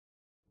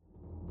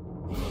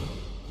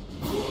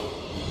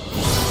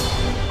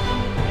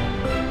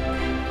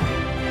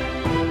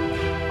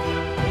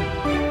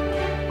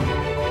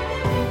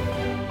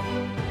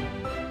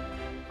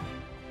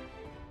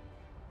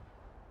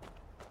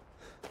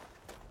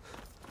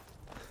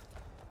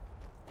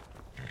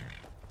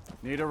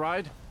Need a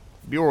ride?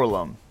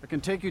 Bjorlum. I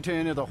can take you to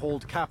any of the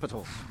hold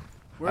capitals.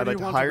 Where I'd do like you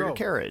to want hire to go? your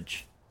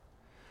carriage.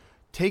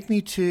 Take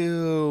me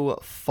to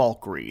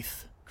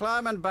Falkreath.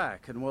 Climb and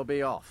back, and we'll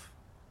be off.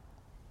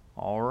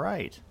 All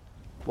right.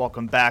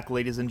 Welcome back,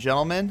 ladies and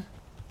gentlemen.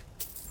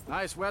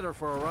 Nice weather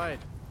for a ride.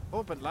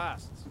 Hope it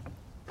lasts.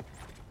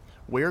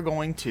 We're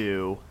going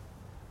to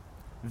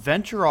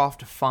venture off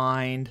to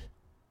find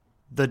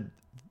the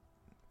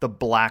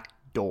Black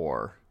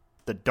Door,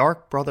 the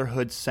Dark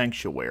Brotherhood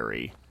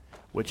Sanctuary,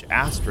 which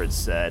Astrid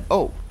said,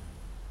 oh,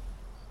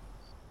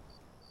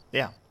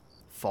 yeah,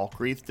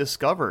 Falkreath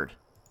discovered.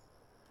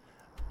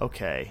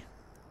 Okay.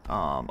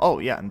 Oh,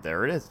 yeah, and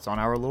there it is. It's on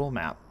our little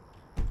map.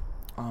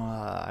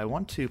 I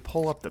want to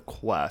pull up the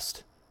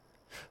quest.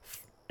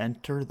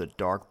 Enter the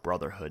Dark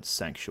Brotherhood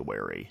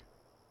Sanctuary.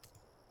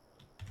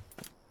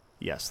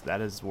 Yes,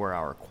 that is where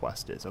our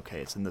quest is.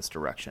 Okay, it's in this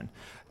direction.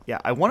 Yeah,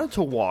 I wanted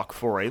to walk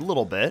for a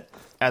little bit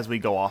as we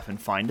go off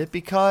and find it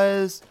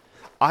because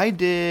I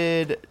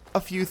did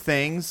a few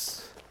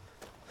things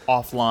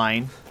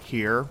offline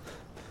here.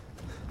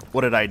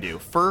 What did I do?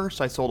 First,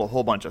 I sold a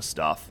whole bunch of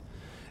stuff.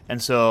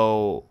 And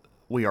so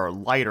we are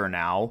lighter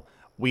now.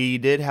 We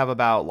did have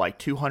about like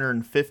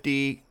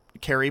 250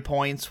 carry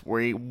points.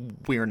 We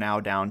are now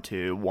down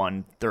to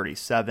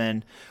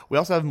 137. We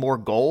also have more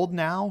gold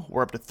now.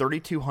 We're up to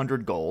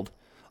 3,200 gold.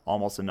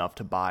 Almost enough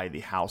to buy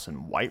the house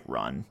in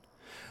Whiterun.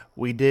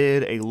 We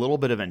did a little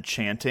bit of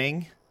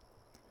enchanting.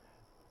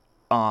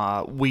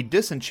 We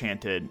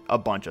disenchanted a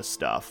bunch of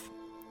stuff.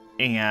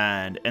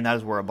 And that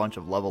is where a bunch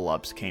of level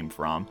ups came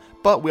from.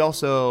 But we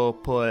also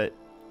put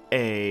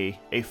a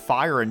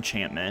fire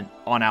enchantment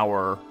on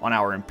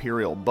our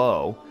Imperial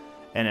bow,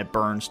 and it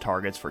burns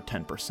targets for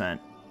 10%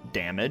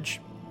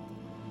 damage.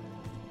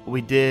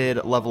 We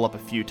did level up a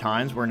few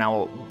times. We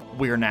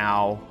are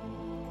now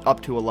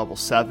up to a level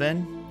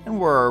 7, and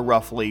we're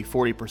roughly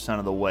 40%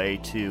 of the way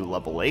to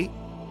level 8.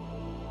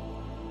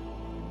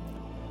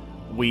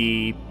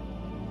 We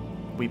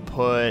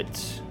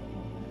put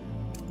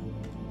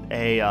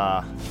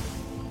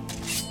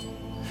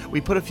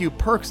a few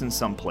perks in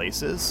some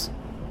places.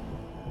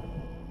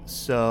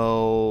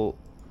 So,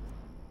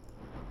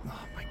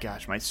 oh my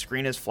gosh, my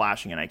screen is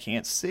flashing and I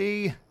can't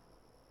see.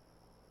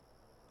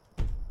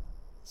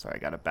 Sorry, I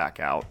gotta back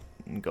out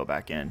and go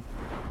back in.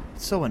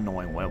 It's so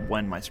annoying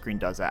when my screen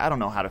does that. I don't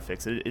know how to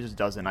fix it. It just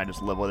doesn't. I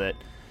just live with it.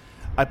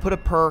 I put a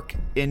perk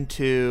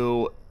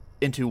into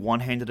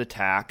one-handed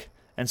attack,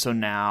 and so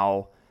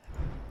now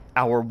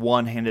our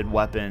one-handed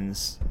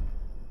weapons,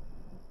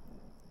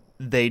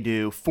 they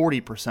do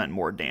 40%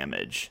 more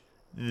damage.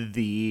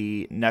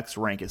 The next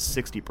rank is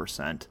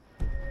 60%.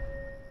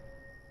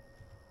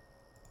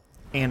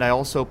 And I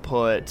also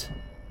put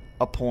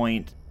a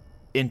point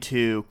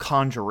into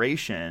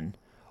Conjuration,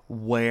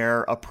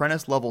 where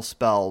apprentice level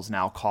spells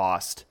now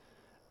cost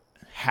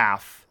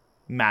half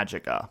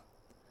magicka.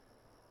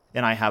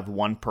 And I have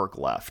one perk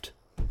left.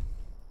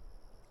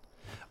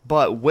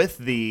 But with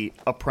the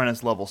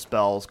apprentice level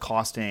spells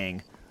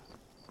costing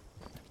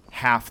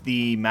half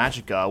the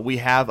magicka, we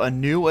have a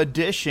new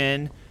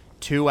addition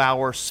to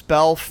our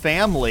spell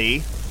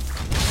family.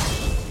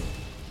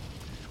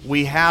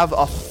 We have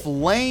a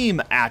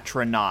Flame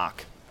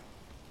Atronach.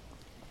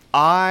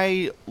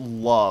 I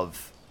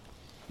love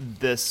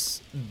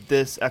this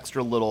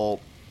extra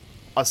little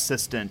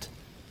assistant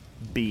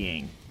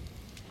being.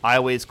 I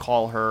always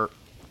call her,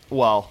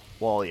 well,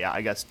 yeah,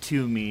 I guess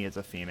to me as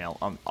a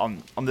female.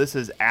 This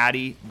is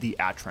Addie the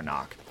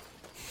Atronach.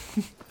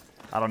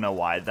 I don't know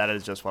why. That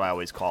is just what I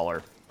always call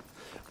her.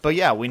 But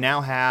yeah, we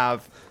now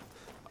have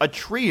a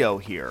trio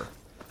here.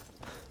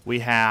 We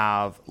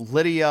have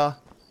Lydia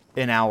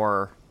and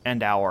our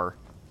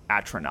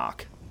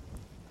Atronach.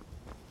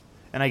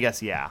 And I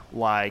guess, yeah,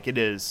 like it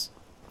does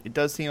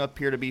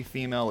appear to be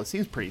female. It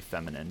seems pretty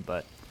feminine,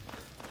 but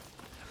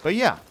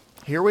yeah,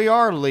 here we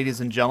are, ladies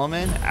and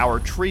gentlemen, our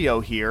trio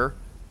here.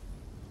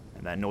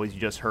 And that noise you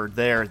just heard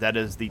there, that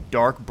is the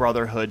Dark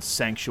Brotherhood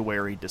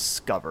Sanctuary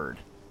discovered.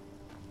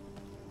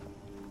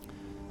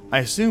 I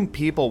assume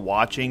people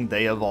watching,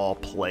 they have all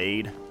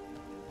played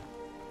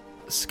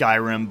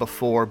Skyrim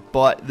before,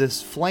 but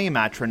this Flame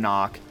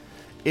Atronach,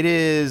 it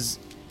is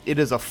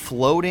a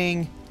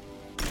floating...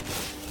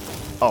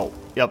 Oh,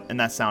 yep, and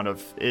that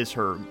sound is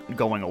her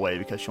going away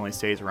because she only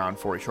stays around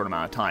for a short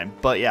amount of time.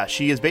 But yeah,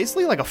 she is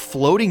basically like a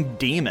floating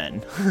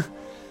demon.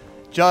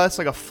 Just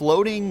like a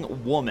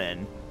floating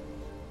woman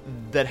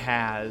that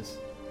has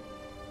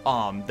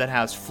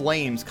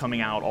flames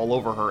coming out all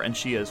over her, and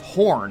she has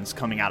horns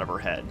coming out of her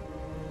head.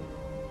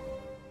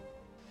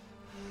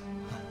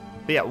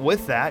 But yeah,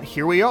 with that,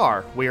 here we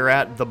are. We are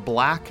at the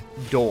Black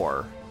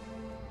Door.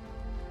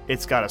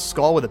 It's got a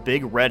skull with a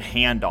big red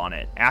hand on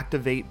it.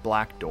 Activate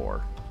Black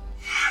Door.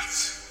 What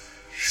is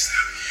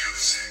the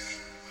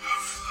music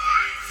of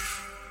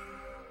life?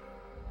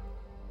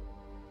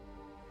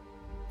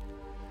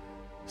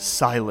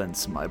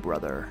 Silence, my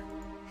brother.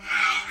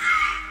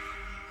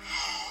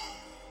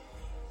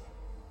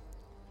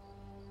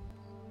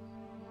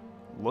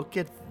 Look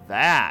at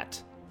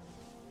that.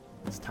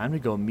 It's time to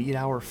go meet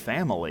our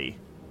family.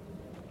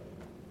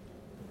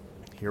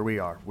 Here we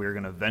are. We're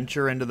going to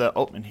venture into the...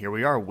 Oh, and here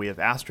we are. We have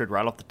Astrid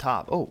right off the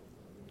top. Oh.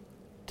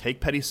 Take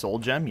Petty Soul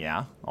Gem.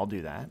 Yeah, I'll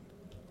do that.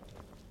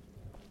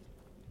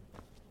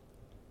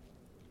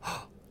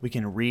 We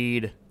can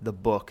read the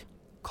book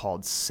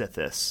called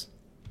Sithis.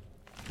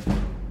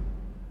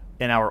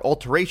 And our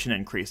alteration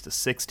increased to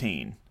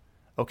 16.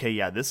 Okay,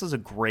 yeah, this is a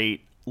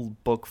great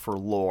book for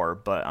lore,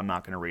 but I'm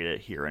not going to read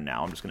it here and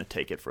now. I'm just going to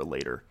take it for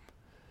later.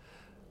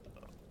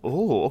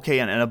 Oh, okay,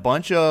 and a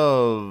bunch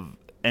of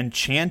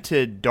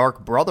enchanted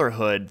Dark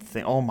Brotherhood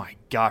thing. Oh my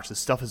gosh, this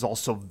stuff is all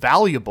so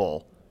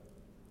valuable.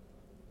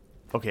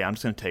 Okay, I'm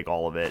just going to take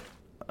all of it.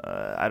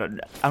 I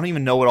don't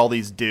even know what all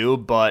these do,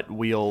 but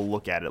we'll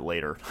look at it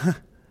later.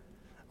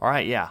 All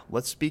right, yeah,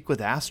 let's speak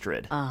with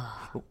Astrid.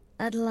 Ah,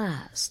 at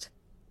last.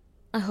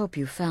 I hope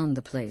you found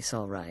the place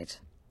all right.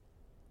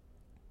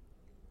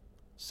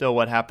 So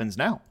what happens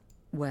now?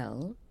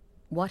 Well,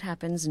 what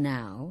happens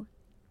now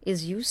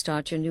is you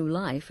start your new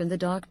life in the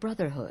Dark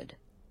Brotherhood.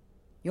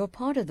 You're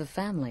part of the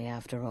family,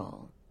 after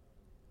all.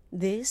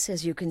 This,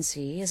 as you can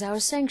see, is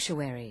our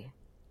sanctuary.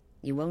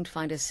 You won't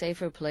find a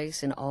safer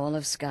place in all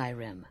of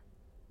Skyrim.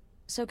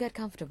 So get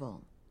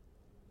comfortable.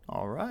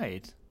 All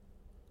right.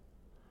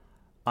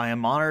 I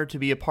am honored to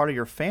be a part of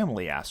your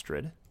family,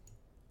 Astrid.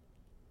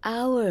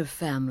 Our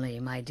family,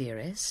 my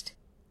dearest.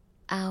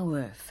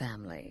 Our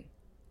family.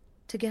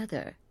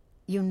 Together,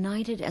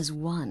 united as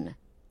one,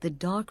 the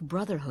Dark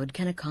Brotherhood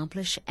can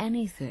accomplish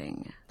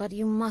anything. But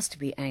you must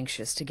be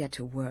anxious to get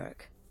to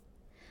work.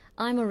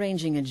 I'm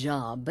arranging a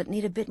job, but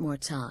need a bit more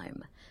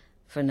time.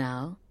 For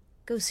now,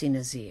 go see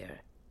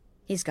Nazir.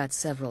 He's got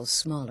several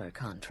smaller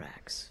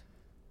contracts.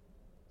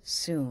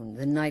 Soon,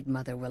 the Night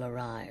Mother will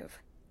arrive.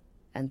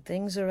 And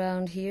things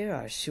around here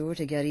are sure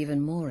to get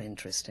even more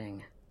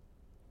interesting.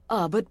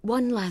 Ah, but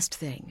one last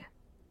thing.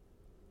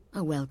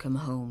 A welcome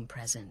home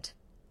present.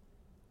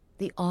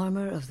 The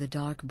armor of the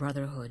Dark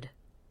Brotherhood.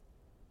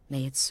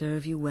 May it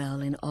serve you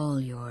well in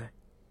all your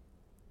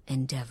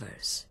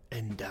endeavors.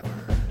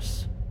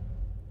 Endeavors.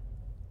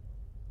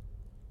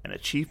 An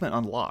achievement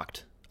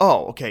unlocked.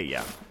 Oh, okay,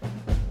 yeah.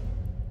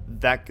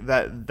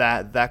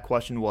 That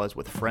question was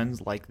with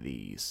friends like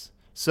these.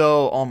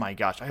 So, oh my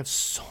gosh, I have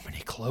so many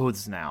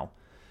clothes now.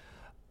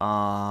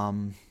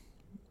 Alright,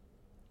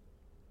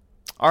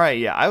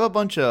 yeah, I have a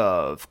bunch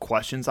of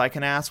questions I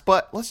can ask,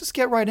 but let's just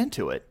get right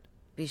into it.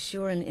 Be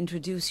sure and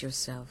introduce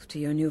yourself to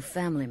your new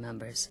family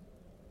members.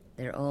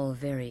 They're all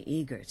very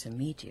eager to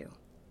meet you.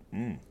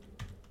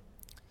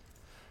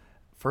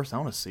 First, I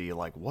want to see,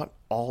 like, what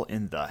all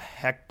in the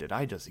heck did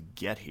I just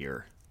get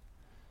here?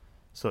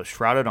 So,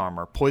 shrouded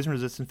armor, poison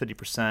resistance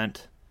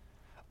 50%.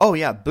 Oh,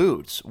 yeah,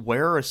 boots.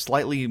 Wearer is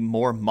slightly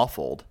more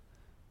muffled.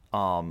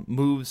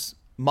 Moves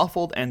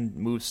muffled and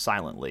moves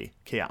silently.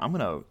 Okay, yeah, I'm going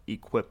to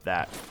equip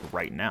that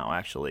right now,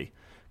 actually.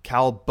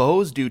 Cowl,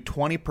 bows do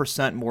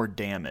 20% more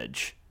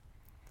damage.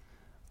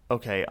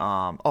 Okay,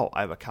 oh, I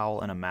have a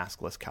cowl and a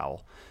maskless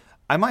cowl.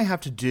 I might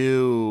have to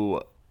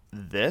do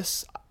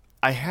this.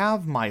 I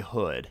have my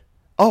hood.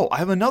 Oh, I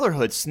have another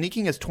hood.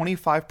 Sneaking is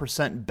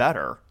 25%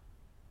 better.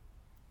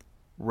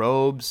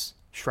 Robes,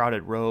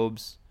 shrouded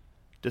robes.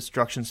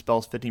 Destruction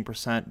spells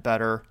 15%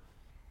 better.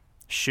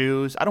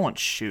 Shoes. I don't want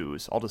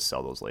shoes. I'll just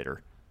sell those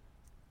later.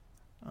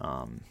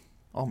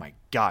 Oh my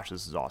gosh,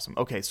 this is awesome.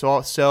 Okay,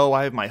 so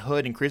I have my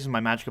hood, increases my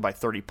magicka by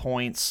 30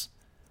 points.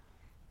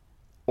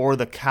 Or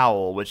the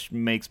cowl, which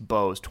makes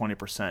bows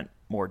 20%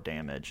 more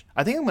damage.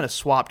 I think I'm going to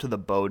swap to the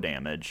bow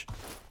damage.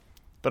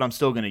 But I'm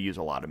still going to use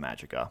a lot of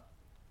magicka.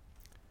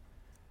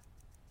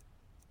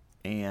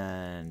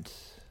 And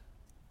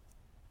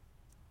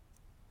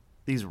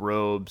these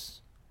robes.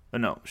 Oh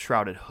no,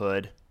 shrouded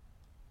hood.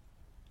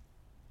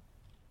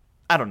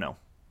 I don't know.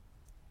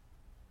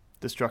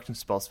 Destruction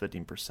spells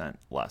 15%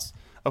 less.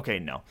 Okay,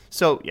 no.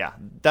 So yeah,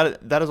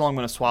 that is all I'm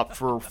going to swap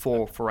for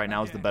right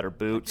now is the better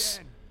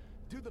boots,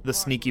 the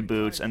sneaky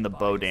boots, and the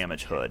bow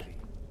damage hood.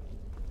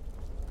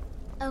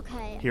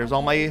 Okay. Here's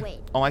okay,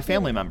 all my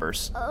family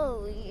members.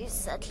 Oh, you're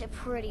such a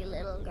pretty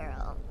little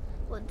girl.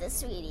 Would the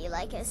sweetie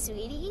like a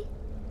sweetie?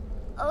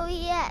 Oh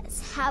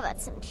yes. How about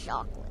some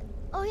chocolate?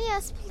 Oh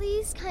yes,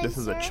 please, kind This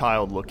is sir. a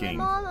child-looking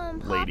My mama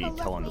and Papa lady left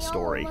telling the me all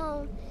story.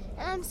 alone,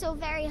 and I'm so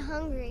very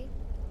hungry.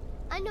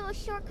 I know a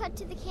shortcut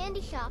to the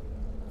candy shop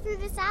through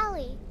this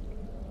alley.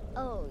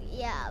 Oh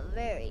yeah,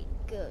 very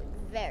good,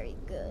 very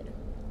good.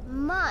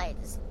 My,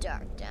 it's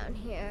dark down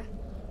here.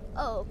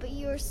 Oh, but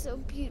you're so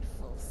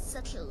beautiful.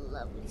 Such a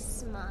lovely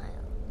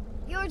smile.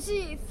 Your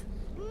teeth!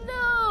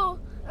 No!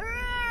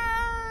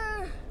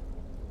 Arrgh!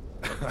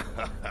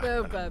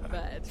 No, bad,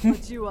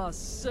 but you are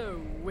so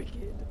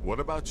wicked. What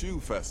about you,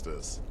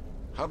 Festus?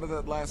 How did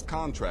that last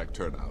contract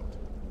turn out?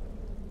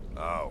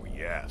 Oh,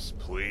 yes,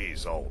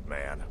 please, old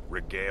man.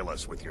 Regale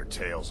us with your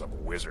tales of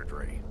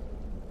wizardry.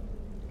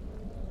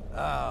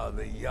 Ah,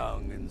 the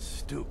young and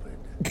stupid.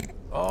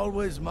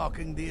 Always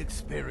mocking the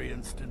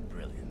experienced and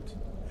brilliant.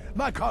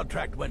 My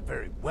contract went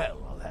very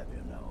well, I'll have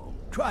you know.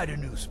 Tried a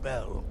new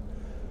spell.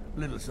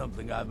 Little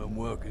something I've been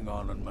working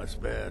on in my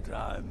spare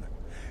time.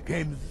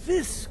 Came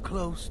this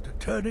close to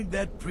turning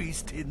that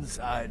priest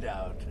inside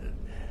out.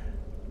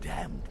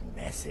 damned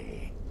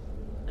messy.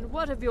 And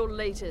what of your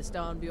latest,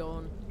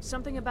 Arnbjorn?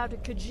 Something about a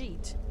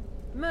Khajiit.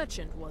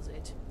 Merchant, was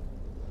it?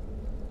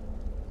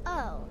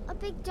 Oh, a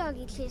big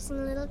doggy chasing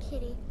a little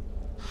kitty.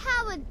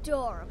 How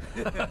adorable.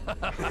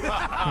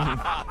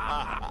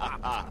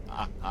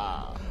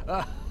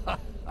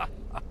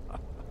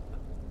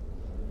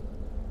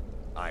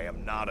 I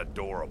am not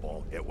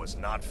adorable. It was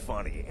not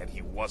funny, and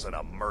he wasn't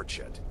a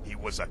merchant. He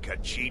was a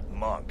Khajiit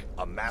monk,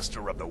 a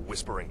master of the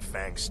Whispering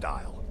Fang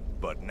style.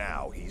 But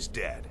now he's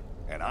dead,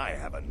 and I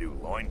have a new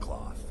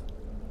loincloth.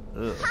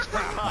 Ugh.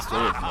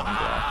 Still with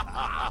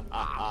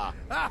loincloth.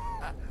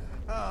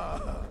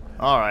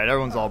 Alright,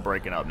 everyone's all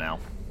breaking up now.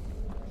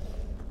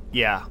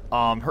 Yeah,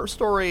 her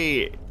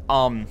story,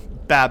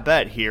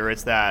 Babette here, it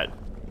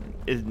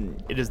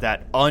is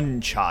that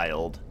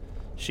unchild.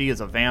 She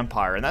is a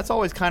vampire, and that's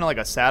always kind of like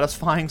a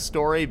satisfying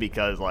story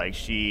because like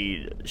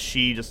she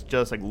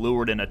just like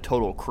lured in a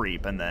total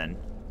creep and then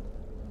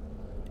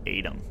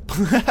ate him.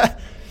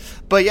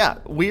 But yeah,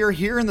 we are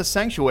here in the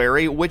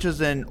sanctuary, which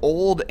is an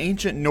old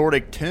ancient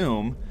Nordic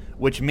tomb,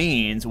 which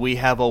means we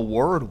have a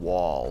word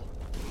wall.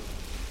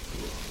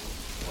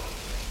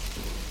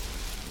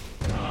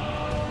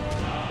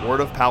 Word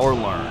of power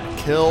learned.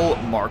 Kill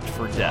marked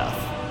for death.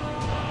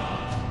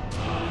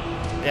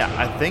 Yeah,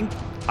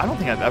 I don't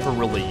think I've ever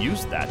really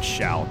used that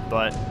shout,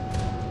 but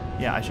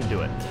yeah, I should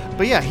do it.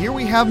 But yeah, here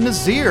we have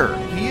Nazir.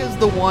 He is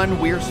the one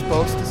we're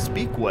supposed to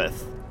speak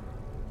with.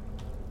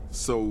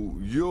 So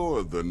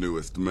you're the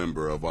newest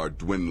member of our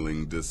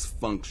dwindling,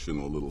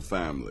 dysfunctional little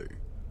family.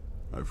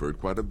 I've heard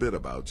quite a bit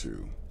about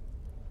you.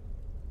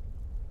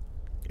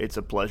 It's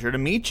a pleasure to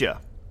meet you.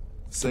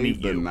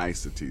 Save the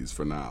niceties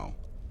for now.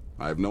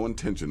 I have no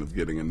intention of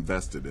getting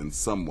invested in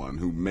someone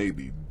who may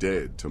be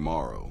dead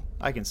tomorrow.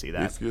 I can see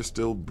that. If you're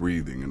still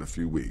breathing in a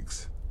few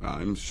weeks,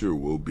 I'm sure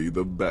we'll be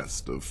the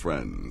best of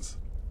friends.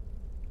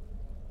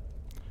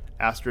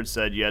 Astrid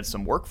said you had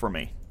some work for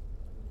me.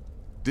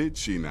 Did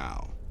she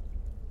now?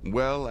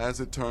 Well, as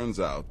it turns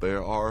out,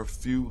 there are a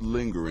few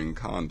lingering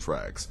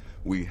contracts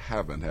we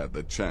haven't had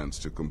the chance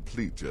to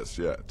complete just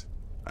yet.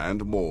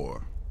 And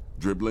more,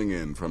 dribbling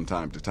in from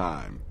time to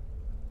time.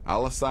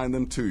 I'll assign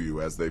them to you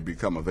as they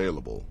become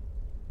available,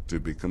 to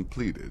be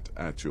completed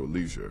at your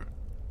leisure.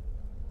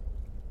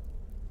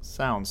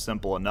 Sounds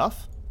simple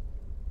enough.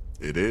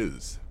 It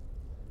is.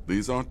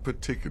 These aren't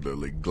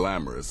particularly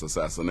glamorous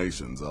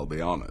assassinations, I'll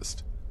be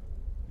honest.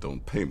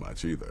 Don't pay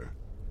much either.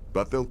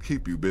 But they'll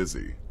keep you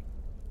busy.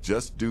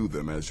 Just do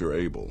them as you're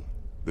able.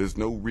 There's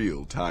no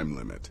real time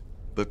limit.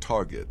 The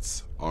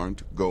targets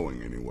aren't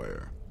going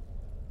anywhere.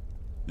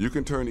 You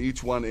can turn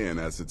each one in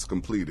as it's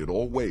completed,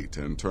 or wait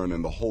and turn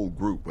in the whole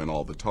group when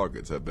all the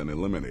targets have been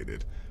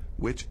eliminated.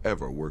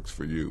 Whichever works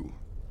for you.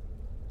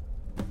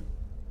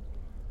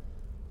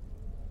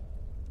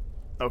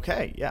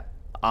 Okay, yeah.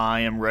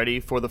 I am ready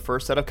for the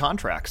first set of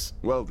contracts.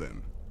 Well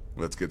then,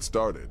 let's get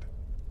started.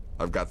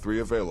 I've got 3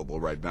 available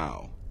right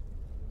now.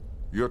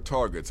 Your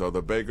targets are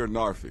the beggar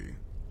Narfi,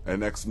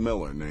 an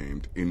ex-miller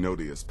named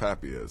Enodius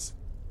Papias,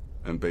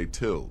 and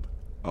Baytild,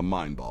 a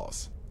mine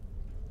boss.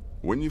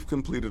 When you've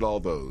completed all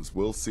those,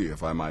 we'll see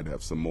if I might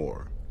have some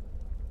more.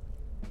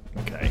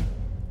 Okay.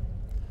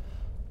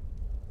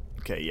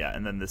 Okay, yeah,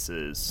 and then this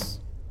is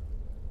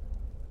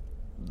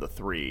the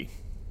 3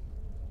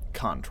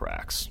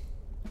 contracts.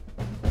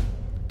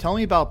 Tell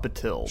me about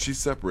Baytild. She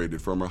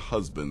separated from her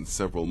husband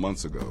several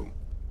months ago.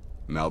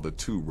 Now the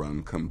two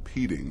run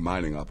competing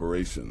mining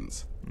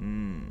operations.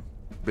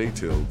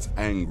 Baytild's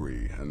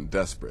angry and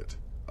desperate.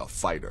 A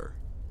fighter.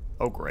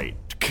 Oh, great.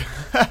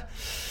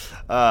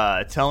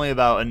 Tell me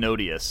about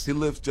Enodius. He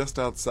lives just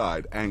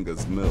outside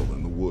Anga's mill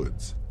in the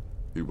woods.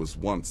 He was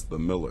once the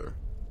miller.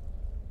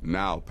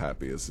 Now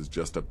Papias is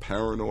just a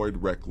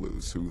paranoid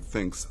recluse who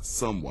thinks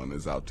someone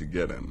is out to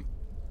get him.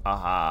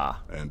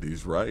 Aha. And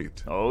he's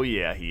right. Oh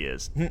yeah, he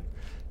is.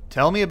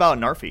 Tell me about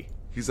Narfi.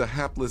 He's a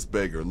hapless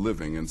beggar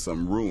living in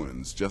some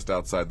ruins just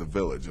outside the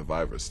village of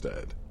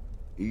Iverstead.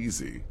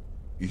 Easy,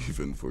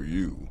 even for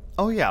you.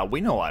 Oh yeah,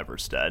 we know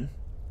Iverstead.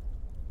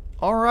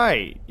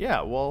 Alright,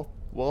 yeah, well,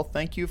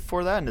 thank you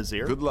for that,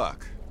 Nazir. Good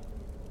luck.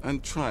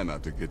 And try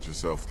not to get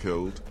yourself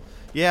killed.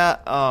 Yeah,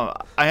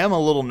 I am a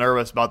little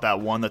nervous about that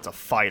one that's a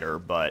fighter,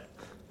 but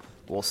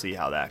we'll see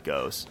how that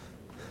goes.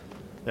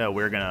 Yeah,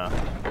 we're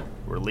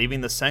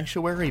leaving the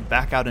sanctuary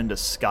back out into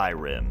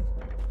Skyrim.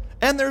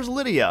 And there's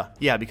Lydia.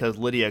 Yeah, because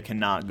Lydia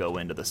cannot go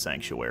into the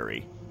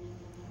sanctuary.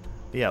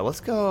 But yeah, let's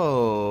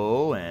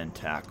go and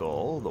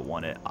tackle the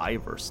one at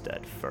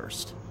Iverstead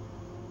first.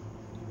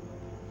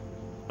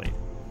 Wait.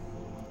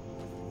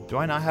 Do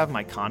I not have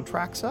my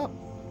contracts up?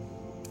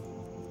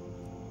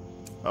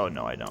 Oh,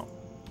 no, I don't.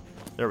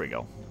 There we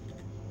go.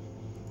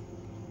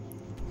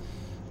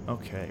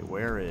 Okay,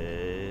 where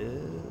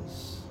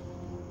is...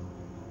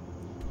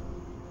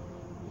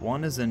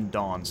 One is in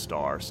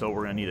Dawnstar, so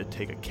we're going to need to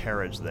take a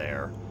carriage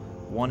there.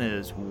 One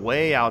is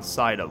way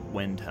outside of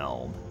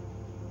Windhelm.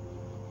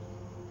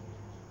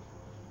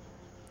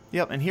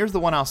 Yep, and here's the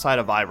one outside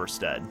of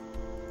Iverstead.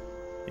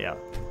 Yeah.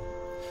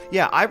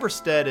 Yeah,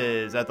 Iverstead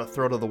is at the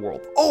throat of the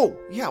world. Oh,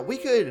 yeah, we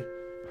could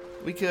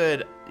we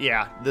could,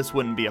 yeah, this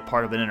wouldn't be a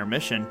part of an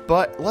intermission,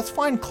 but let's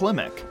find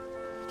Klimek.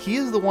 He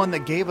is the one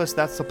that gave us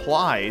that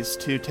supplies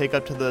to take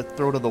up to the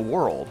throat of the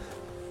world.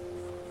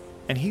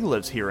 And he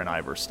lives here in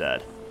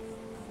Iverstead.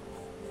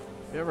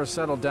 If you ever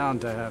settle down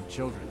to have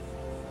children,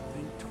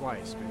 think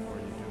twice before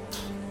you do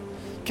it.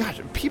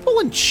 God, people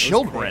and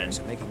children. Those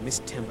are making Miss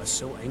Timba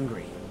so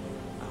angry.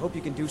 I hope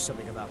you can do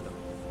something about them.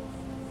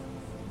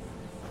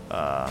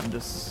 I'm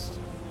just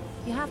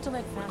You have to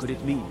let What could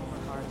it mean?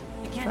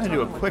 trying to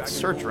do a quick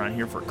search around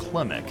here for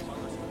Klimek.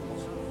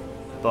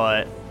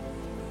 But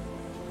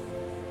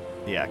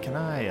yeah, can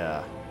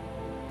I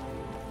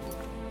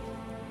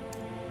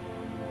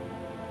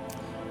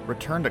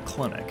return to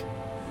Klimek?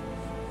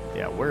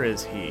 Yeah, where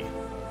is he?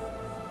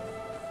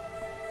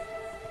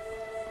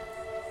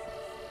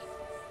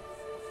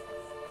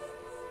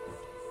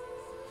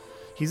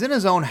 He's in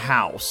his own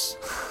house,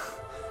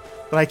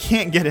 but I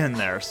can't get in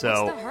there.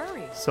 So, What's the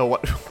hurry? so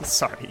what?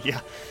 Sorry,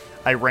 yeah,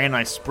 I ran and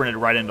I sprinted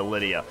right into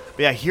Lydia.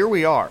 But yeah, here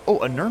we are. Oh,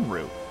 a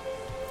Nirnroot.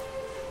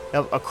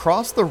 Now,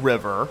 across the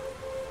river,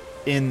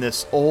 in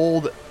this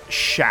old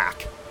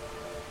shack.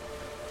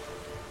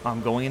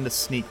 I'm going into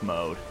sneak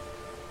mode.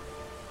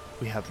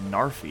 We have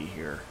Narfi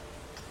here.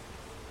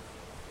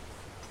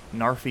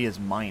 Narfi is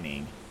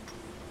mining.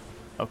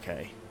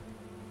 Okay.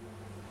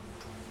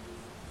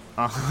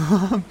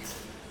 Can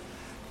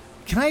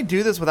I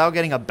do this without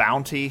getting a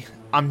bounty?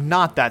 I'm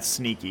not that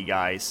sneaky,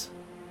 guys.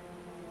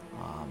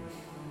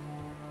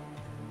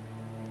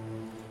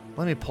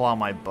 Let me pull out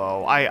my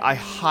bow. I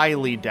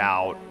highly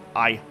doubt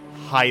I'm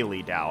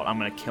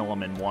going to kill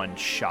him in one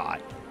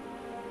shot.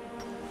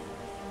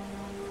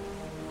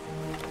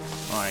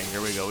 Alright,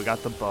 here we go. We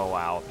got the bow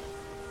out.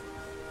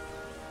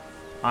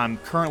 I'm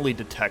currently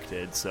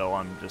detected, so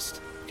I'm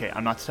just... Okay,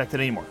 I'm not detected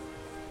anymore.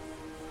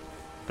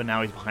 But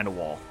now he's behind a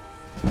wall.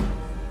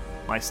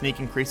 My sneak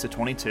increased to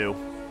 22.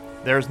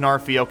 There's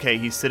Narfi. Okay,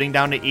 he's sitting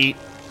down to eat.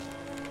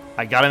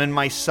 I got him in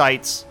my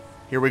sights.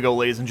 Here we go,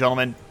 ladies and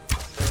gentlemen.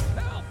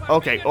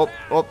 Okay,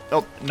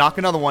 oh. Knock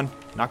another one.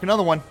 Knock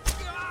another one.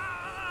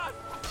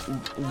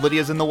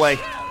 Lydia's in the way.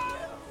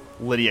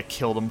 Lydia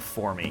killed him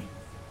for me.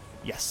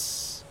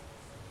 Yes.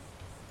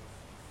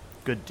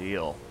 Good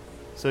deal.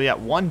 So yeah,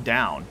 one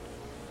down.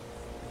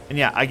 And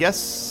yeah, I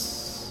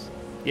guess...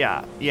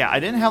 Yeah, I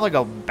didn't have like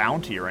a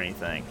bounty or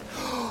anything.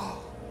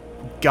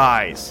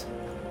 Guys.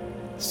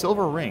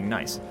 Silver ring,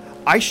 nice.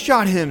 I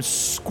shot him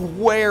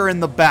square in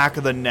the back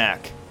of the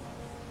neck.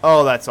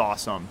 Oh, that's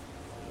awesome.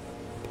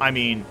 I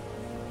mean,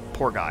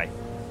 poor guy.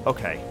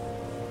 Okay.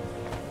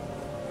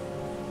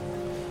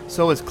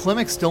 So is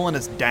Klimek still in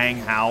his dang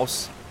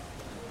house?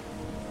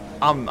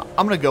 I'm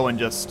gonna go and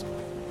just...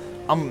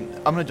 I'm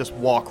gonna just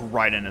walk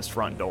right in his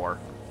front door.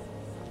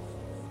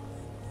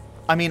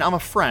 I mean, I'm a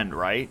friend,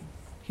 right?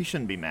 He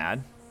shouldn't be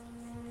mad.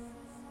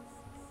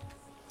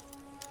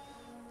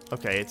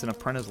 Okay, it's an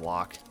apprentice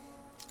lock.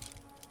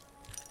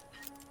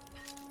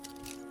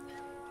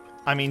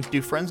 I mean,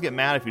 do friends get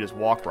mad if you just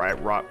walk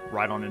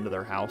right on into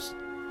their house?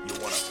 You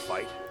want to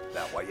fight?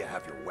 That why you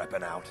have your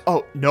weapon out?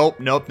 Oh, nope.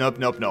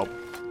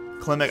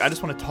 Klimek, I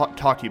just want to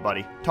talk to you,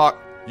 buddy. Talk.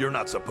 You're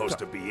not supposed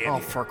to be in Oh,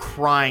 here. for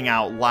crying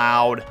out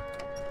loud.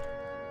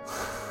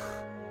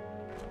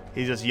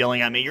 He's just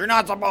yelling at me, you're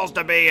not supposed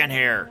to be in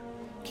here.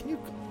 Can you...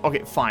 Okay,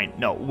 fine.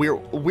 No,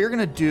 we're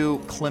gonna do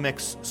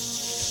Klimek's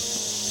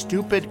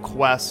stupid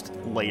quest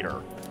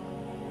later.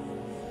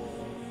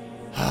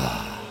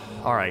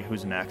 Alright,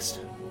 who's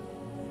next?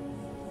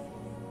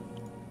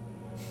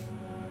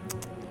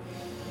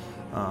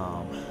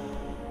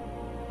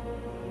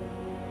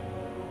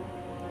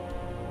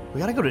 We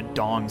gotta go to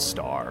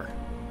Dawnstar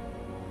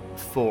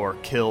for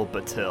Kill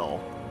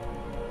Batil.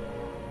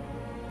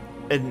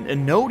 And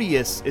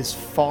Enodius is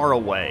far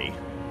away.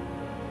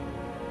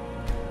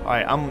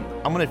 Alright,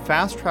 I'm gonna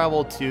fast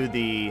travel to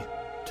the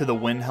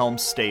Windhelm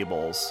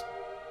stables.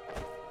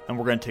 And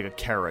we're gonna take a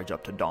carriage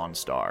up to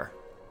Dawnstar.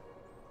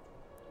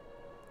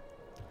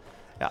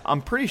 Yeah,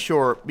 I'm pretty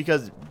sure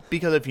because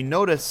if you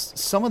notice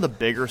some of the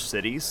bigger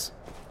cities.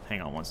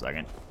 Hang on one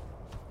second.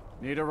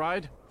 Need a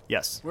ride?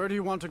 Yes. Where do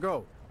you want to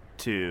go?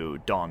 To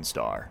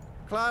Dawnstar.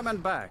 Climb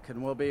and back,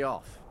 and we'll be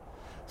off.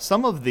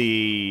 Some of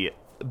the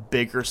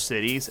bigger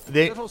cities,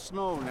 they Little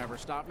snow never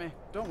stopped me.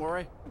 Don't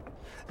worry.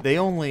 They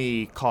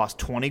only cost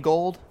 20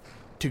 gold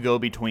to go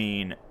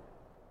between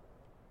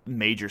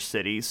major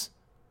cities.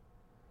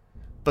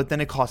 But then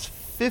it costs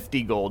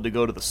 50 gold to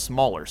go to the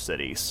smaller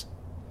cities.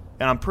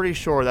 And I'm pretty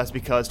sure that's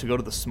because to go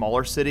to the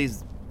smaller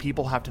cities,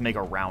 people have to make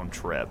a round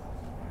trip.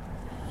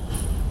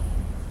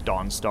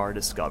 Dawnstar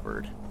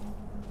discovered.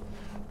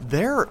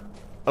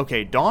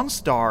 Okay,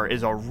 Dawnstar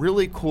is a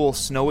really cool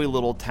snowy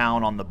little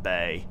town on the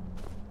bay.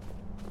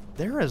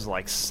 There is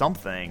like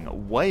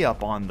something way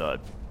up on the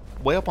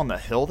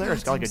hill there.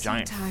 It's got like a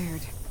giant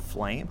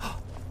flame.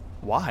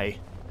 Why?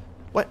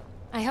 What?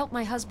 I helped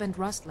my husband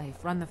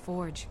Rustleif run the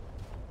forge.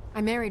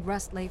 I married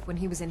Rustleif when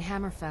he was in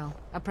Hammerfell,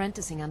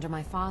 apprenticing under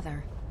my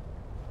father.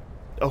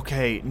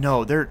 Okay,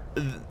 no,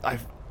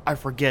 I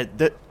forget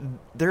that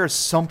there is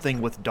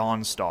something with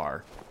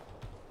Dawnstar.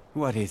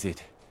 What is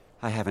it?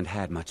 I haven't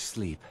had much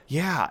sleep.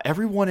 Yeah,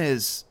 everyone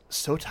is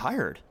so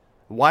tired.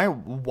 Why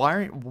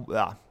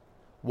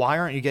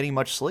aren't you getting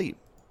much sleep?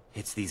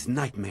 It's these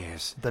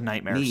nightmares. The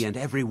nightmares. Me and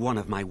every one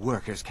of my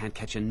workers can't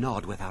catch a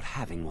nod without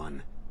having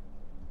one.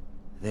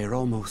 They're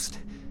almost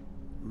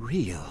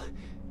real.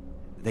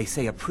 They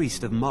say a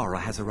priest of Mara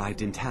has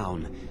arrived in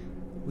town.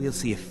 We'll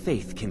see if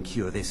faith can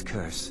cure this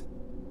curse.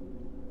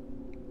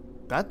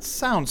 That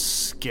sounds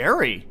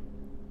scary.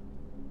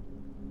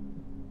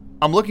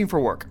 I'm looking for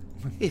work.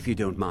 If you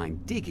don't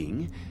mind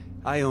digging,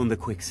 I own the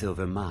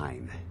Quicksilver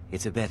mine.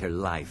 It's a better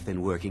life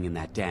than working in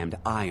that damned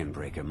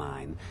Ironbreaker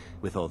mine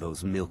with all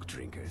those milk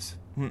drinkers.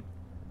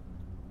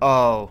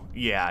 Oh,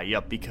 yeah,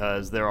 yep,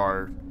 because there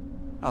are...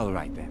 All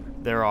right, then.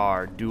 There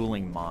are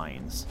dueling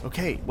mines.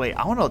 Okay, wait,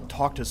 I want to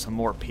talk to some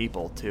more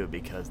people, too,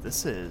 because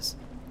this is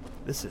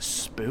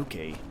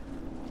spooky.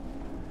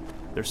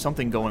 There's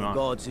something going on.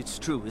 Gods, it's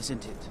true,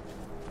 isn't it?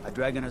 A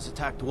dragon has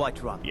attacked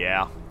Whiterun.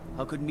 Yeah.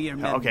 How could mere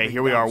men... Okay,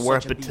 here we are. We're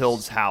at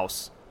Batild's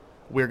house.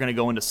 We're going to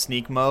go into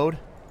sneak mode.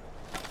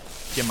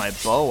 Get my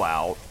bow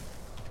out.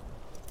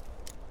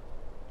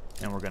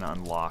 And we're going to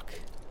unlock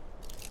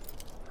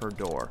her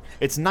door.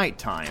 It's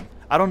nighttime.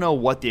 I don't know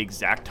what the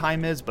exact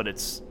time is, but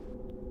it's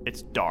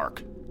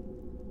dark.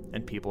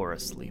 And people are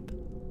asleep.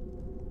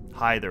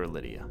 Hi there,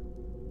 Lydia.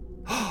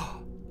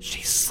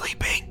 She's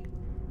sleeping.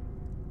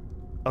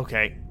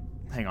 Okay,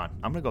 hang on.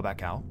 I'm going to go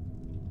back out.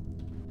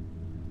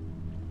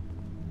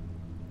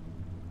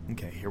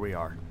 Okay, here we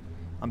are.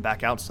 I'm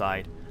back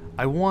outside.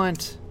 I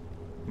want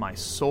my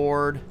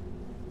sword.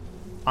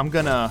 I'm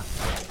gonna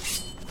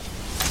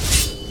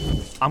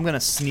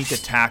sneak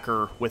attack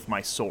her with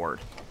my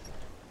sword.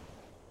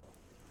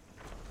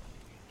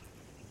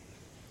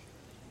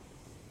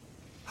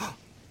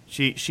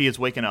 She is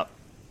waking up.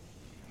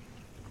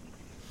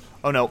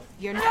 Oh no.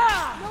 You're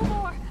not. No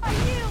more. I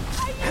yield.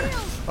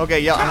 Okay,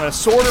 yeah, I'm gonna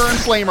sword her and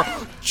flame her.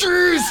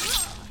 Jeez!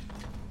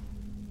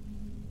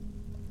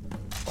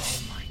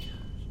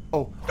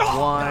 Oh,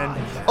 one.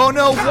 Oh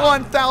no,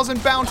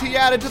 1,000 bounty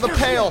added to the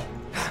pail.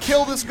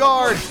 Kill this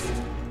guard.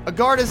 A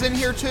guard is in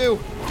here too.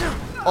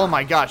 Oh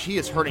my gosh, he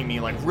is hurting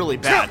me like really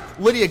bad.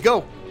 Lydia,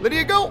 go.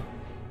 Lydia, go.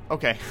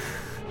 Okay.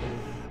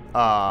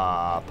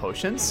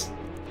 Potions?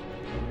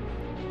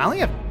 I only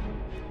have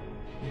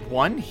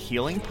one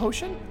healing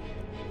potion?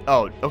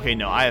 Oh, okay,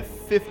 no, I have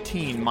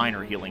 15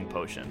 minor healing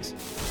potions.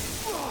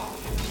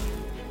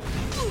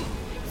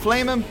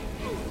 Flame him.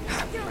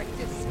 You're a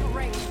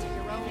disgrace to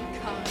your own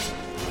kind.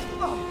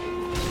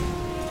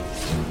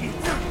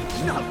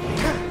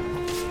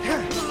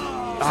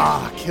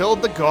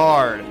 Killed the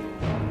guard.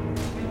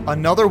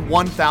 Another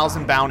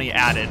 1,000 bounty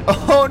added.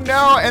 Oh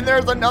no, and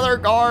there's another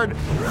guard.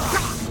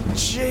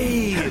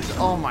 Jeez.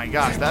 Oh my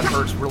gosh, that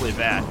hurts really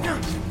bad.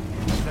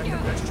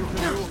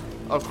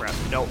 Oh crap,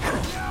 no.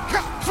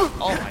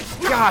 Oh my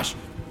gosh.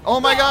 Oh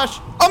my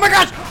gosh. Oh my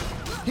gosh.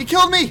 He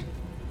killed me.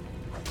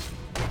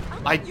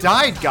 I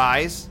died,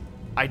 guys.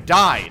 I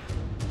died.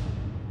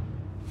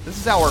 This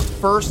is our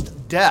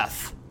first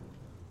death.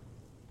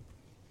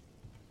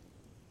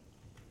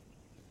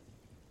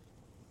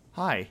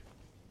 Hi.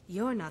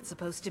 You're not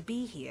supposed to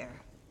be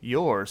here.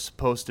 You're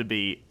supposed to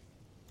be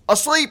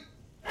asleep.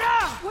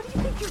 What do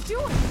you think you're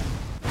doing?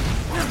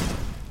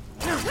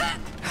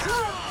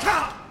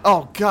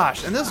 Oh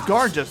gosh, and this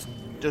guard just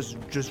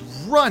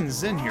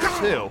runs in here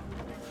too.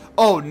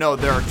 Oh no,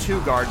 there are two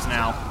guards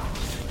now.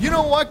 You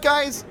know what,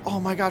 guys? Oh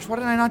my gosh, why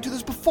did I not do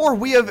this before?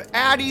 We have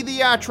Addie the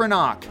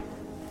Atronach.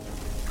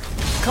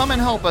 Come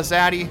and help us,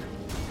 Addie.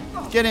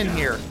 Get in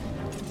here.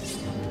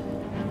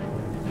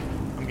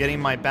 I'm getting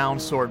my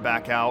bound sword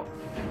back out.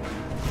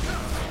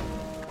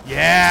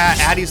 Yeah,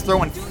 Addie's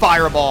throwing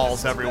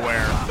fireballs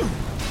everywhere.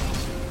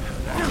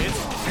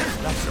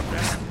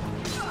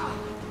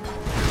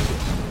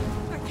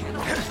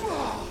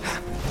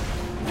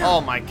 Oh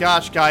my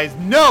gosh, guys.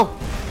 No!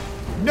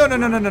 No, no,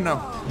 no, no, no,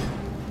 no.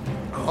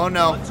 Oh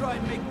no.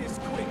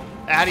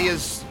 Addie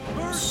is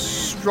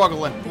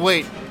struggling.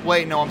 Wait,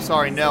 no, I'm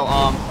sorry. No,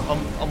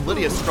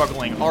 Lydia's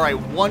struggling. Alright,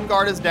 one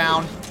guard is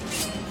down.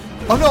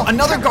 Oh no,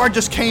 another guard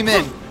just came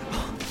in.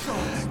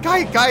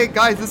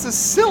 Guys, this is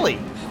silly.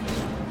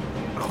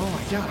 Oh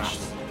my gosh.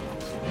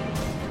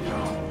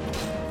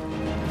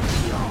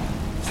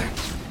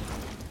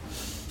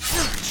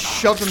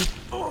 Shoved him.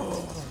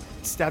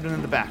 Stabbed him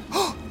in the back.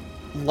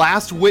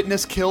 Last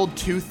witness killed,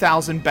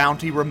 2,000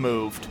 bounty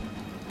removed.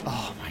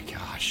 Oh my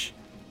gosh.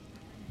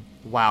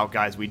 Wow,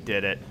 guys, we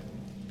did it.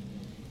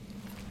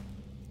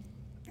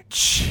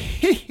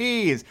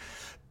 Jeez.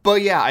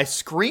 But yeah, I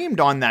screamed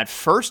on that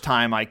first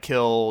time I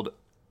killed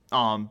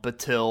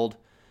Batild.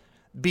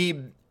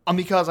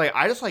 Because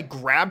I just like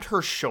grabbed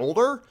her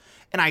shoulder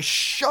and I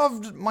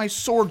shoved my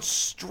sword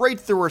straight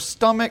through her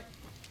stomach.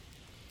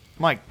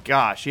 My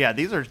gosh, yeah,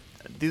 these are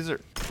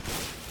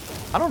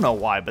I don't know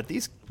why, but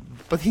these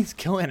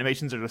kill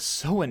animations are just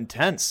so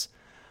intense.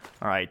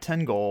 All right,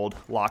 10 gold,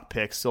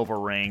 lockpick, silver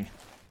ring.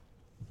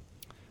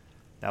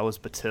 That was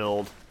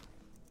Batild.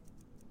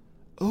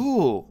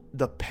 Ooh,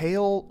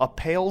 a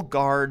pale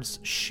guard's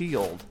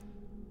shield.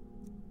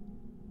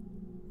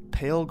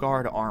 Pale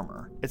Guard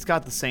armor. It's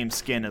got the same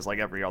skin as like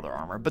every other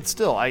armor, but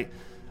still, I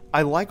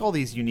like all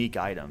these unique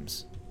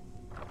items.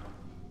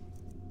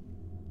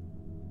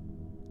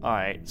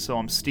 Alright, so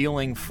I'm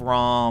stealing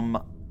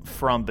from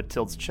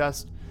Batild's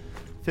chest.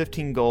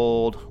 15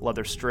 gold,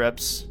 leather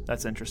strips.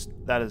 That's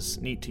that is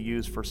neat to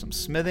use for some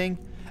smithing.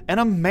 And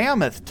a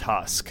mammoth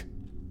tusk.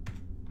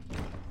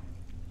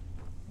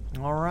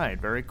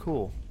 Alright, very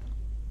cool.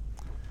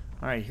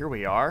 Alright, here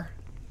we are.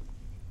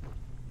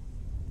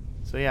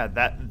 So yeah,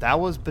 that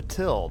was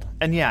Batild.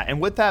 And yeah,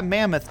 and with that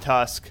mammoth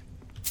tusk,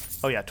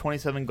 oh yeah,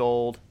 27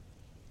 gold.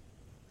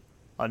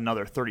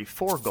 Another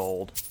 34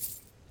 gold.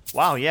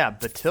 Wow, yeah,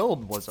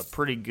 Batild was a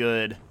pretty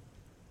good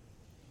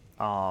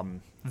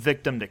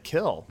victim to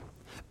kill.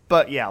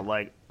 But yeah,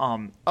 like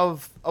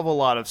of a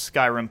lot of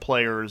Skyrim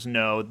players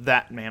know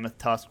that mammoth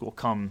tusk will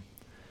come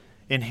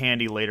in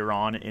handy later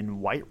on in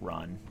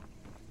Whiterun.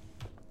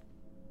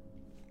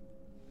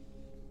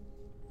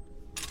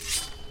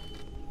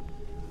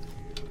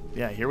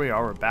 Yeah, here we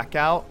are. We're back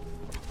out.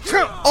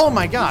 Oh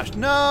my gosh,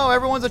 no,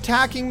 everyone's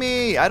attacking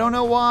me. I don't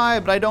know why,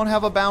 but I don't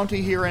have a bounty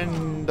here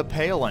in the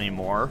Pale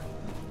anymore.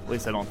 At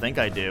least I don't think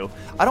I do.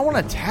 I don't want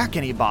to attack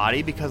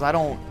anybody because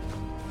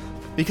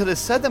because it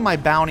said that my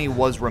bounty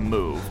was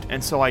removed,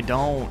 and so I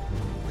don't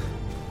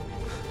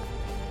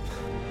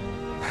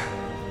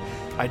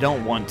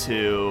want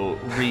to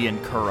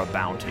re-incur a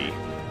bounty.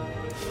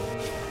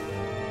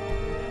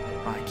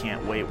 I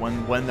can't wait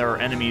when there are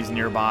enemies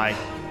nearby.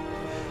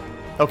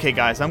 Okay,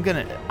 guys, I'm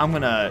going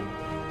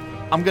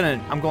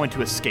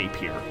to escape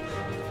here.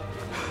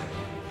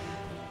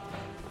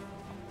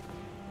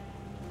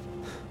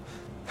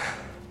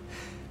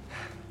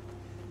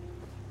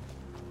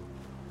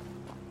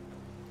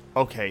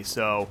 Okay,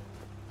 so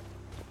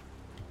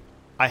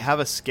I have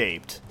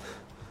escaped,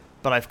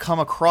 but I've come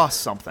across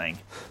something.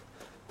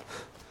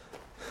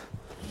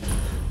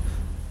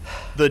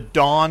 The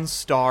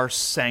Dawnstar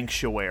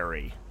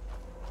Sanctuary.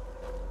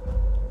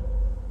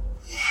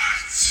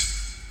 What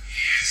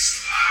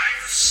is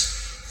life's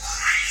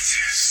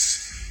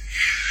greatest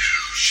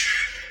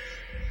illusion?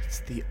 It's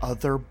the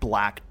other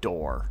black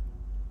door.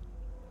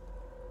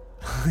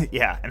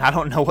 Yeah, and I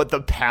don't know what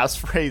the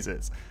passphrase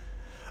is.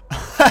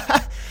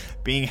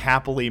 Being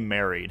happily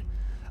married.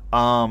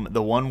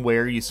 The one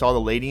where you saw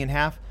the lady in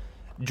half.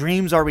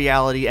 Dreams are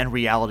reality, and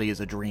reality is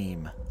a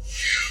dream.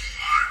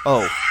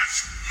 Oh.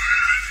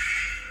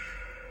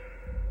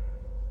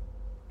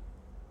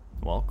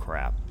 Well,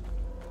 crap.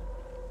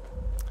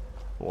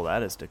 Well,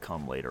 that is to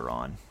come later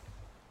on.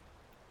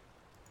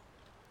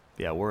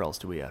 Yeah, where else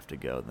do we have to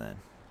go then?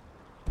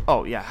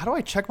 Oh, yeah, how do I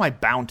check my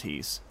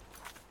bounties?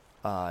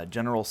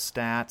 General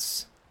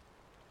stats.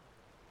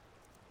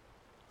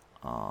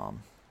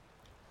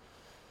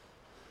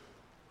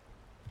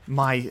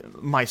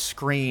 My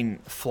screen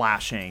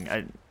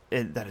flashing,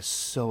 that is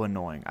so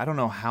annoying. I don't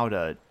know how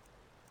to...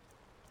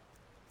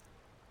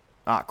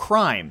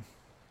 crime.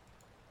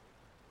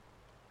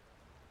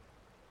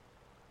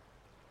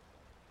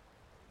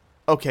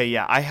 Okay,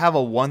 yeah, I have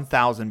a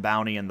 1,000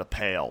 bounty in the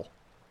Pale.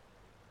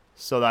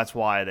 So that's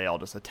why they all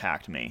just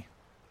attacked me.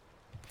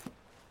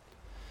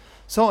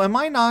 So am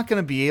I not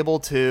going to be able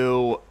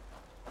to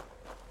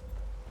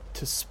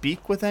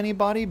speak with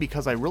anybody?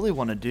 Because I really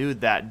want to do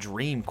that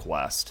dream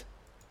quest.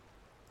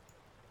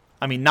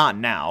 I mean, not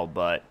now,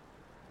 but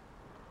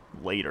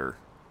later.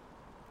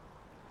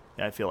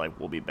 Yeah, I feel like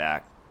we'll be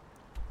back.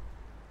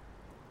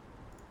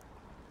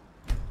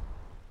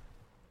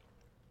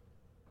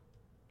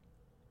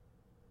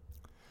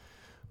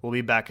 We'll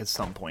be back at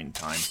some point in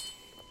time.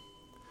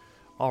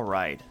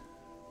 Alright.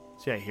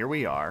 So yeah, here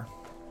we are.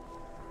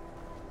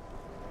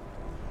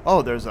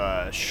 Oh, there's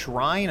a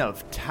Shrine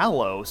of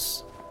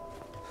Talos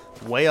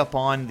way up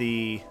on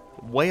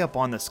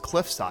this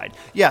cliffside.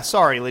 Yeah,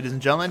 sorry, ladies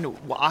and gentlemen.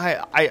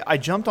 I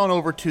jumped on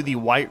over to the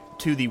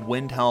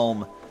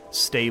Windhelm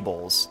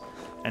stables,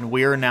 and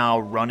we're now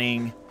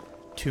running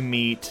to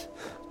meet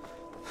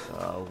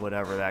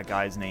whatever that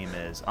guy's name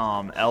is.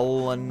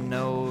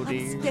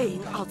 Elenodi.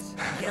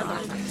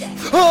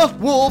 Ah,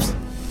 wolves!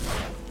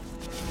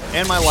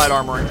 And my light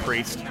armor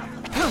increased.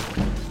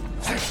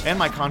 And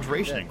my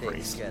conjuration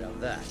increased.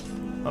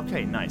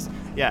 Okay, nice.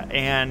 Yeah,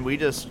 and we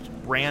just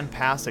ran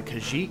past a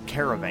Khajiit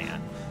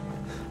caravan.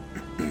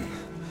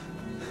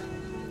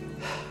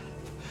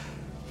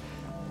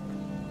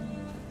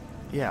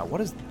 Yeah,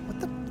 what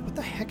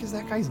the heck is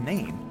that guy's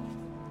name?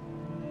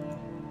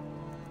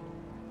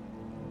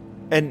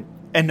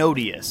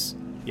 Enodius.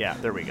 Yeah,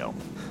 there we go.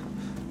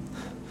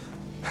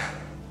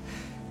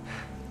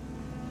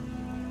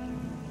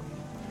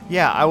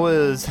 Yeah, I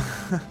was...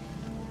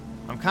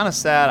 I'm kind of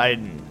sad.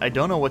 I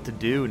don't know what to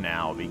do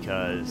now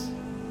because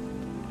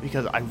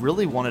I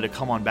really wanted to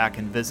come on back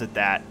and visit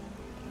that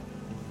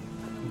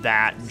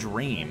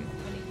dream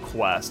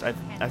quest.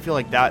 I feel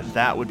like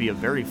that would be a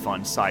very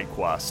fun side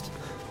quest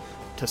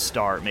to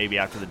start maybe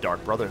after the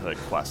Dark Brotherhood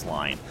quest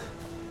line.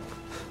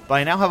 But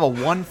I now have a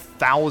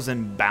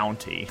 1,000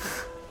 bounty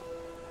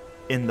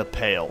in the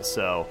Pale,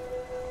 so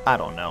I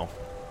don't know.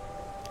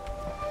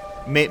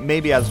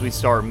 maybe as we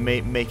start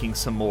making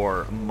some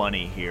more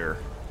money here,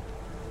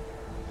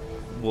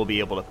 we'll be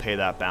able to pay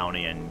that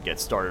bounty and get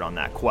started on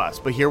that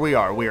quest. But here we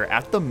are. We are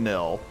at the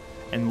mill,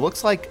 and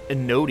looks like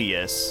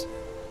Enodius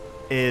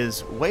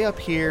is way up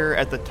here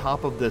at the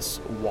top of this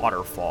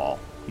waterfall.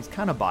 He's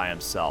kind of by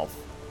himself.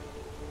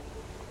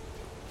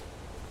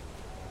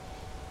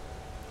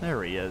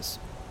 There he is.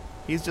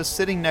 He's just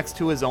sitting next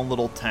to his own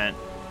little tent.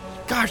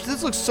 Gosh,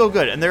 this looks so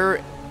good. And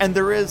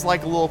there is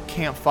like a little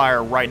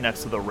campfire right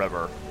next to the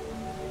river.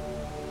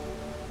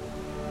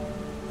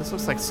 This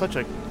looks like such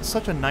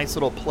a nice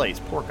little place.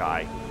 Poor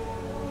guy.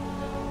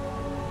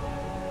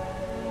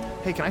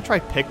 Hey, can I try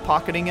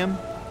pickpocketing him?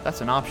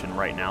 That's an option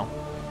right now.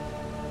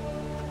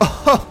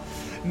 Oh,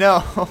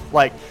 no.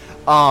 Like,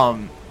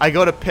 I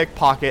go to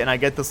pickpocket and I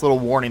get this little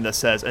warning that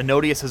says,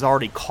 Enodius has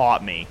already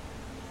caught me.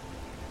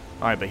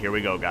 Alright, but here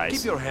we go, guys.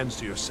 Keep your hands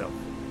to yourself.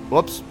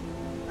 Whoops.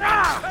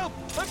 Help!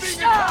 I'm being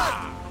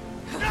attacked!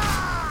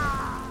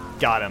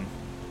 Got him.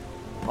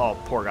 Oh,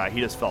 poor guy. He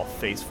just fell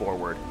face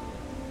forward.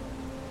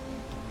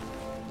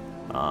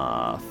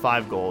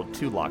 5 gold,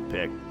 2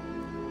 lockpick,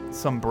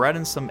 some bread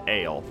and some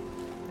ale.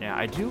 Yeah,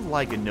 I do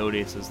like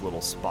Enodius'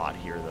 little spot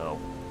here, though.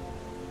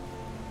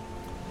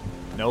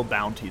 No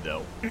bounty,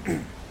 though.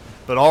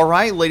 But all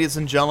right, ladies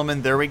and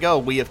gentlemen, there we go.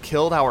 We have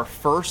killed our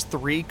first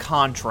 3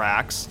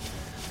 contracts.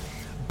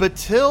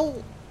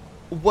 Batil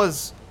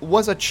was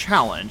a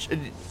challenge.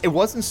 It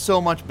wasn't so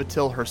much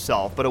Batil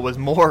herself, but it was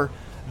more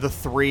the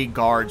 3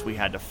 guards we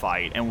had to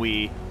fight, and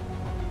we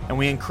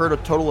incurred a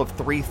total of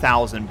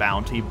 3,000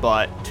 bounty,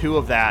 but 2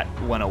 of that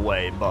went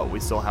away, but we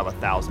still have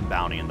 1,000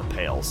 bounty in the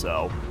pail,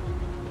 so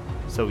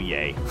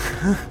yay.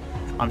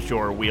 I'm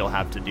sure we'll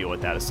have to deal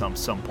with that at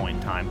some point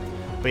in time.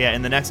 But yeah,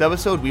 in the next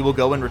episode, we will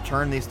go and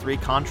return these 3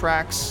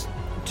 contracts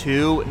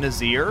to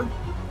Nazir,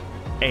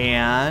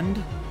 and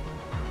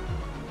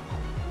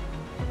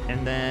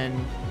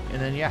then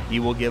yeah, he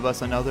will give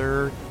us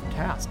another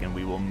task, and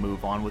we will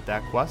move on with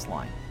that quest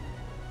line.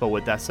 But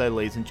with that said,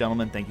 ladies and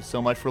gentlemen, thank you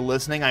so much for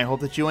listening. I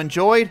hope that you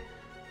enjoyed.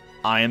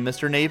 I am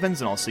Mr.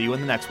 Navens, and I'll see you in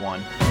the next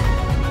one.